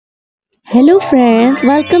Hello friends,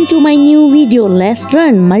 welcome to my new video. Let's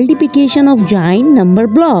learn multiplication of giant number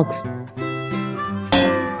blocks.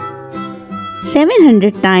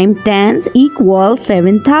 700 times 10 equals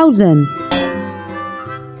 7000.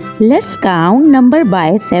 Let's count number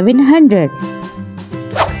by 700.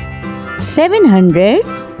 700,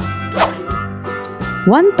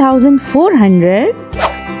 1400,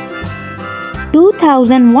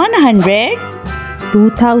 2100,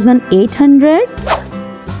 2800,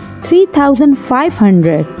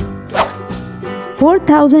 3500,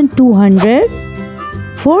 4200,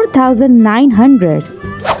 4900,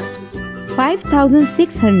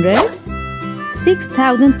 5600,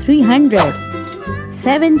 6300,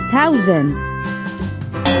 7000.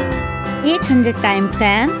 800 times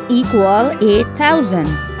 10 equals 8000.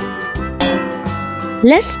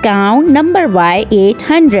 Let's count number by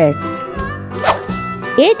 800.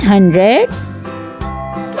 800,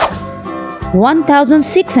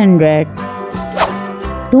 1600,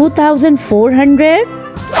 2400,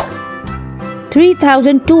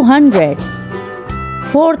 3200,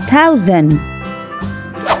 4000,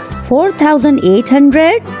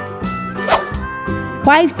 4800,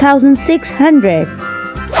 5600,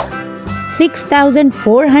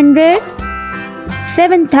 6400,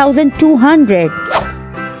 7200,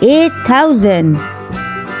 8000.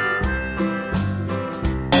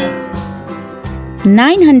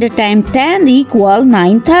 900 times 10 equals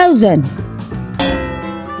 9000.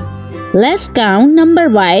 Let's count number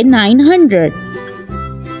by 900.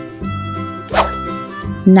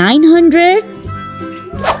 900,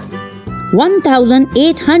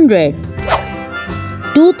 1800,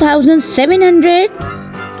 2700,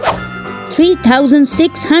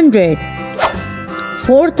 3600,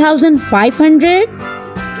 4500,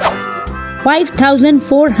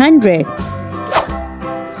 5400,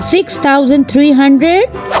 6300,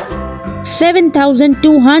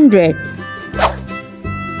 7200,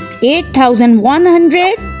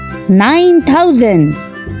 8100, 9000.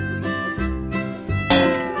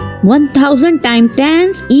 1000 times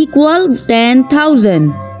 10 equals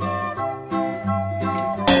 10,000.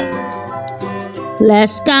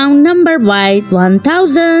 Let's count number by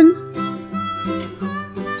 1000.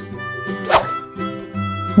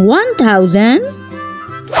 1000,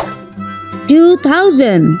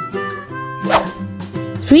 2000,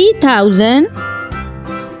 3000,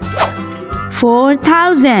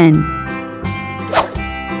 4000,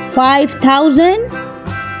 5000,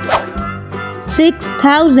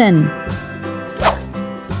 6000,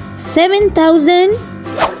 7000,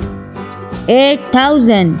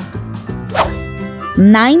 8000,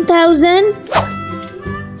 9000,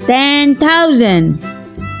 10,000.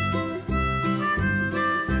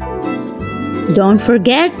 Don't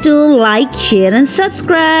forget to like, share and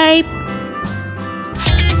subscribe.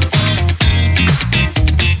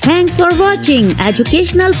 Thanks for watching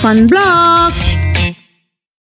Educational Fun Blogs.